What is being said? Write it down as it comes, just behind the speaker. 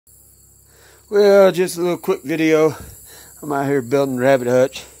Well, just a little quick video. I'm out here building a rabbit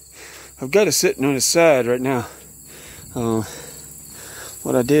hutch. I've got it sitting on its side right now.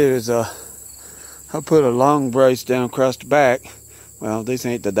 What I did is I put a long brace down across the back. Well, these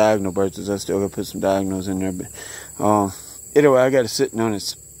ain't the diagonal braces. I still gotta put some diagonals in there. But anyway, I got it sitting on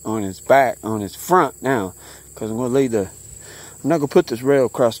its back, on its front now, because I'm gonna leave I'm not gonna put this rail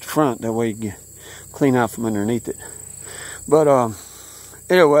across the front. That way you can clean out from underneath it. But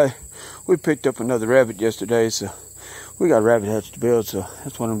anyway, we picked up another rabbit yesterday, so we got a rabbit hutch to build. So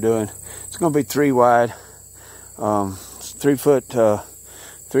that's what I'm doing. It's gonna be 3 wide, 3 foot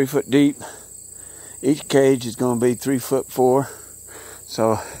deep. Each cage is gonna be 3'4".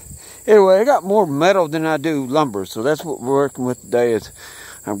 So anyway, I got more metal than I do lumber, so that's what we're working with today. Is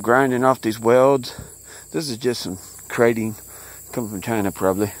I'm grinding off these welds. This is just some crating coming from China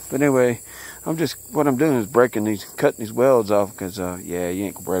probably, but anyway, what I'm doing is cutting these welds off, because yeah, you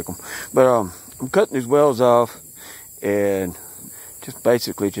ain't gonna break them. But I'm cutting these welds off and just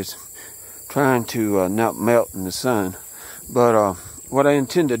basically trying to not melt in the sun. But what I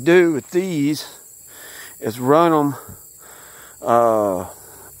intend to do with these is run them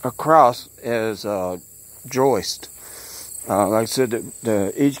across as joist. Like I said,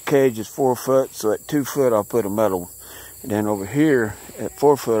 each cage is 4 foot, so at 2 foot I'll put a metal, and then over here at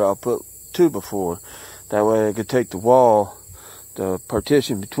 4 foot I'll put 2x4. That way I could take the wall, the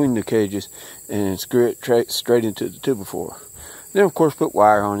partition between the cages, and screw it straight into the 2x4. Then of course put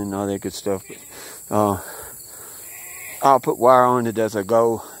wire on it and all that good stuff. But I'll put wire on it as I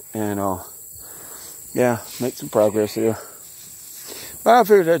go, and yeah, make some progress there. But I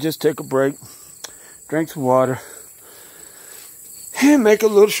figured I'd just take a break, drink some water, and make a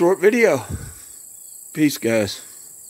little short video. Peace, guys.